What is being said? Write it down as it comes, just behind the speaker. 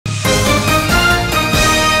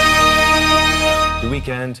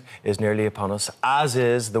weekend is nearly upon us, as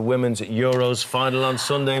is the Women's Euros final on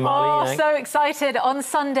Sunday, Molly. Oh, so excited. On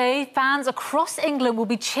Sunday, fans across England will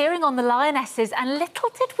be cheering on the Lionesses, and little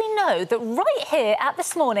did we know that right here at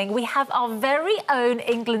This Morning we have our very own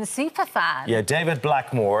England superfan. Yeah, David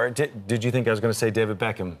Blackmore. Did you think I was going to say David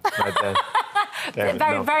Beckham right then?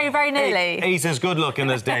 Very nearly. He's as good looking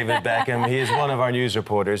as David Beckham. He is one of our news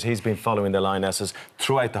reporters. He's been following the Lionesses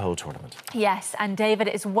throughout the whole tournament. Yes, and David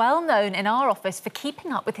is well known in our office for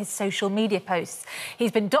keeping up with his social media posts.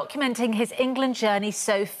 He's been documenting his England journey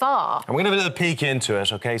so far. And we're going to have a little peek into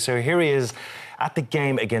it, OK? So here he is at the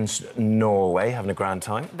game against Norway, having a grand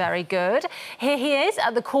time. Very good. Here he is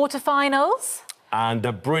at the quarter-finals. And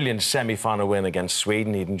a brilliant semi-final win against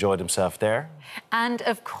Sweden. He'd enjoyed himself there. And,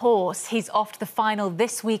 of course, he's off to the final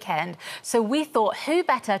this weekend. So we thought, who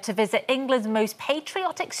better to visit England's most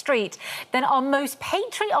patriotic street than our most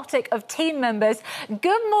patriotic of team members?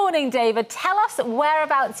 Good morning, David. Tell us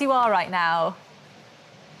whereabouts you are right now.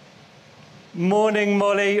 Morning,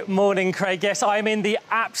 Molly. Morning, Craig. Yes, I'm in the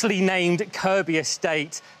aptly named Kirby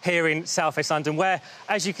Estate here in South East London, where,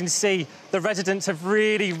 as you can see, the residents have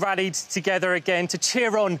really rallied together again to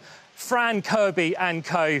cheer on Fran Kirby and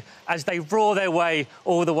co as they roar their way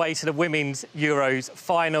all the way to the Women's Euros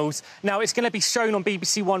finals. Now, it's going to be shown on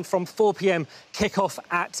BBC One from 4 p.m, kick-off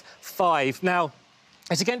at 5. Now,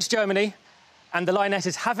 it's against Germany. And the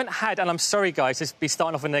Lionesses haven't had, and I'm sorry, guys, to be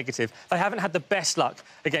starting off with negative, they haven't had the best luck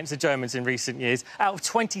against the Germans in recent years. Out of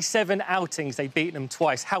 27 outings, they've beaten them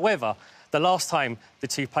twice. However, the last time the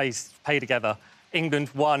two played together,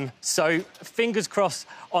 England won. So fingers crossed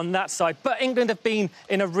on that side. But England have been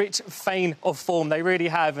in a rich vein of form. They really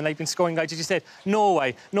have, and they've been scoring goals. As you said,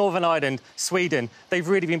 Norway, Northern Ireland, Sweden, they've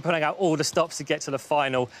really been putting out all the stops to get to the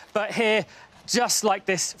final. But here, just like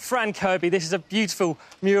this, Fran Kirby, this is a beautiful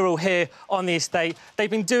mural here on the estate. They've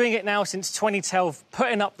been doing it now since 2012,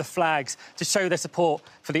 putting up the flags to show their support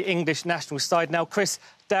for the English national side. Now, Chris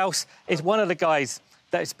Dowse is one of the guys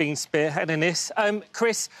that's been spearheading this.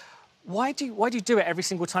 Chris, why do you do it every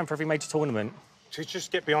single time for every major tournament? To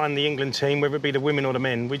just get behind the England team, whether it be the women or the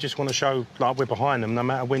men. We just want to show like we're behind them, no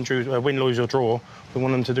matter win, lose or draw. We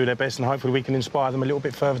want them to do their best, and hopefully we can inspire them a little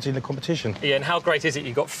bit further to the competition. Yeah, and how great is it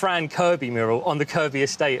you've got Fran Kirby mural on the Kirby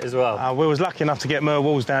estate as well? We was lucky enough to get Mer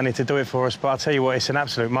Walls down here to do it for us, but I'll tell you what, it's an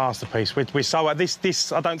absolute masterpiece. We're so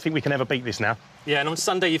this I don't think we can ever beat this now. Yeah, and on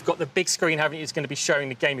Sunday you've got the big screen, haven't you? It's going to be showing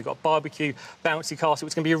the game. You've got barbecue, bouncy castle.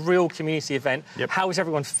 It's going to be a real community event. Yep. How is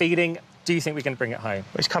everyone feeling? Do you think we're going to bring it home?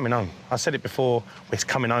 Well, it's coming home. I said it before. It's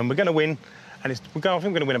coming home. We're going to win, and I think we're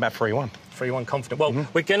going to win about 3-1. 3-1 confident. Well,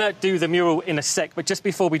 we're going to do the mural in a sec, but just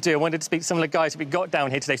before we do, I wanted to speak to some of the guys that we got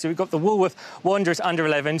down here today. So we've got the Woolworth Wanderers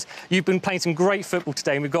under-11s. You've been playing some great football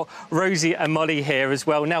today, and we've got Rosie and Molly here as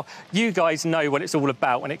well. Now, you guys know what it's all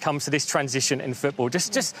about when it comes to this transition in football.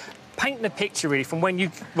 Just paint the picture, really, from when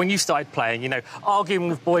you started playing, you know, arguing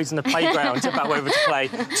with boys in the playground about whether to play,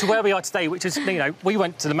 to where we are today, which is, you know, we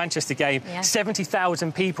went to the Manchester game,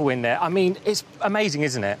 70,000 people in there. I mean, it's amazing,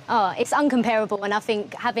 isn't it? Oh, it's uncomparable, and I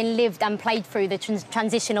think having lived and played through the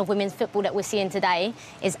transition of women's football that we're seeing today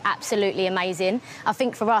is absolutely amazing. I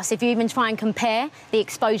think for us, if you even try and compare the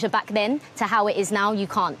exposure back then to how it is now, you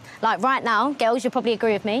can't. Like right now, girls, you'll probably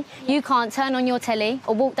agree with me, you can't turn on your telly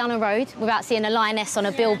or walk down a road without seeing a lioness on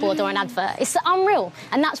a billboard or an advert. It's unreal,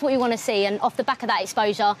 and that's what we want to see. And off the back of that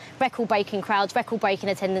exposure, record-breaking crowds, record-breaking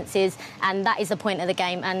attendances, and that is the point of the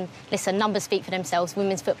game. And listen, numbers speak for themselves.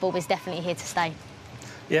 Women's football is definitely here to stay.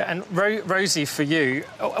 Yeah, and Rosie, for you,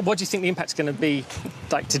 what do you think the impact's going to be,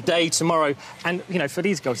 like, today, tomorrow? And, you know, for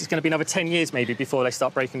these girls, it's going to be another 10 years, maybe, before they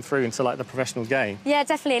start breaking through into, like, the professional game. Yeah,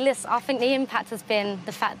 definitely. Listen, I think the impact has been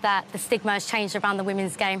the fact that the stigma has changed around the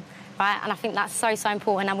women's game. Right? And I think that's so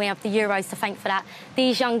important, and we have the Euros to thank for that.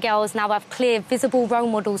 These young girls now have clear, visible role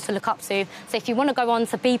models to look up to. So if you want to go on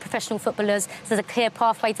to be professional footballers, there's a clear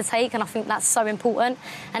pathway to take, and I think that's so important.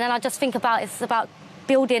 And then I just think it's about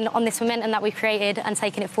building on this momentum that we've created and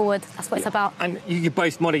taking it forward. That's what it's about. And you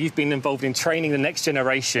both, Molly, you've been involved in training the next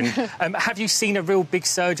generation. Have you seen a real big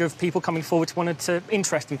surge of people coming forward to want to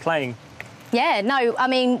interest in playing? Yeah, no, I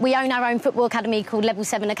mean, we own our own football academy called Level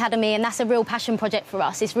 7 Academy, and that's a real passion project for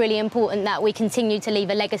us. It's really important that we continue to leave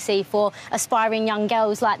a legacy for aspiring young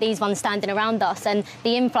girls like these ones standing around us. And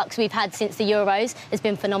the influx we've had since the Euros has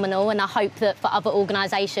been phenomenal, and I hope that for other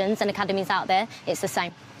organisations and academies out there, it's the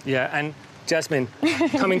same. Yeah, and Jasmine,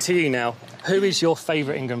 coming to you now, who is your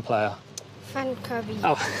favourite England player? Fran Kirby.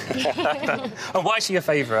 Oh, and why is she your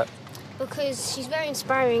favourite? Because she's very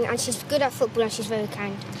inspiring, and she's good at football, and she's very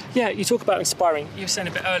kind. Yeah, you talk about inspiring. You were saying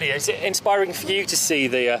a bit earlier, is it inspiring for you to see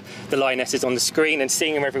the Lionesses on the screen and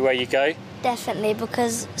seeing them everywhere you go? Definitely,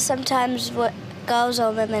 because sometimes girls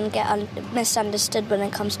or women get misunderstood when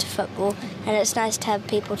it comes to football, and it's nice to have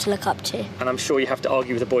people to look up to. And I'm sure you have to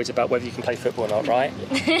argue with the boys about whether you can play football or not, right?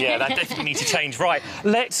 Yeah, that definitely needs to change. Right,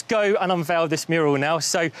 let's go and unveil this mural now.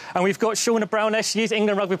 And we've got Shauna Browness. She is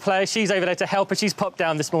England rugby player. She's over there to help us. She's popped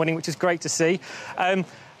down this morning, which is great to see.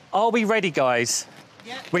 Are we ready, guys?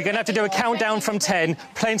 Yeah. We're going to have to do a countdown from 10.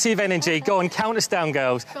 Plenty of energy. Go on, count us down,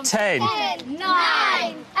 girls. 10. 10,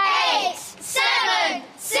 9, 8, 7,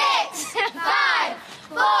 6, 5,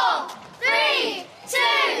 4, 3, 2,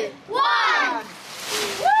 1.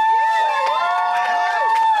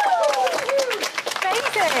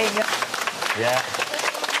 Amazing. Yeah.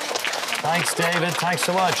 Thanks, David. Thanks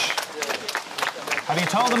so much. Have you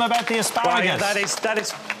told them about the asparagus? Right, that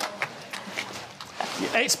is...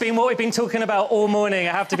 It's been what we've been talking about all morning,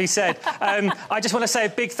 I have to be said. I just want to say a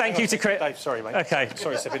big thank you to Chris. Dave, sorry, mate. OK.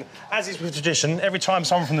 Sorry, Stephen. As is with tradition, every time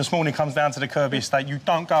someone from this morning comes down to the Kirby estate, you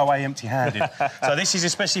don't go away empty-handed. So this is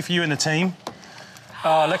especially for you and the team.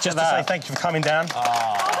 Oh, look just at that. to say thank you for coming down.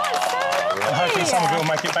 Oh, that's so and hopefully some of it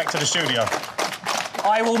will make it back to the studio.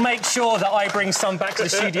 I will make sure that I bring some back to the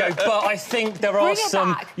studio, but I think there are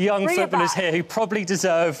some young footballers here who probably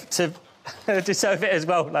deserve it as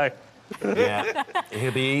well, though. Yeah,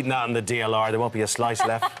 he'll be eating that in the DLR. There won't be a slice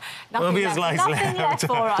left. Nothing left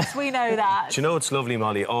for us, we know that. Do you know what's lovely,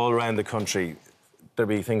 Molly? All around the country, there'll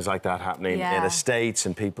be things like that happening in estates,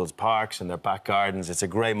 in people's parks, in their back gardens. It's a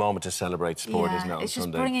great moment to celebrate sport, isn't it, on It's just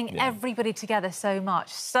Sunday? bringing everybody together so much.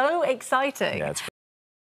 So exciting. Yeah, it's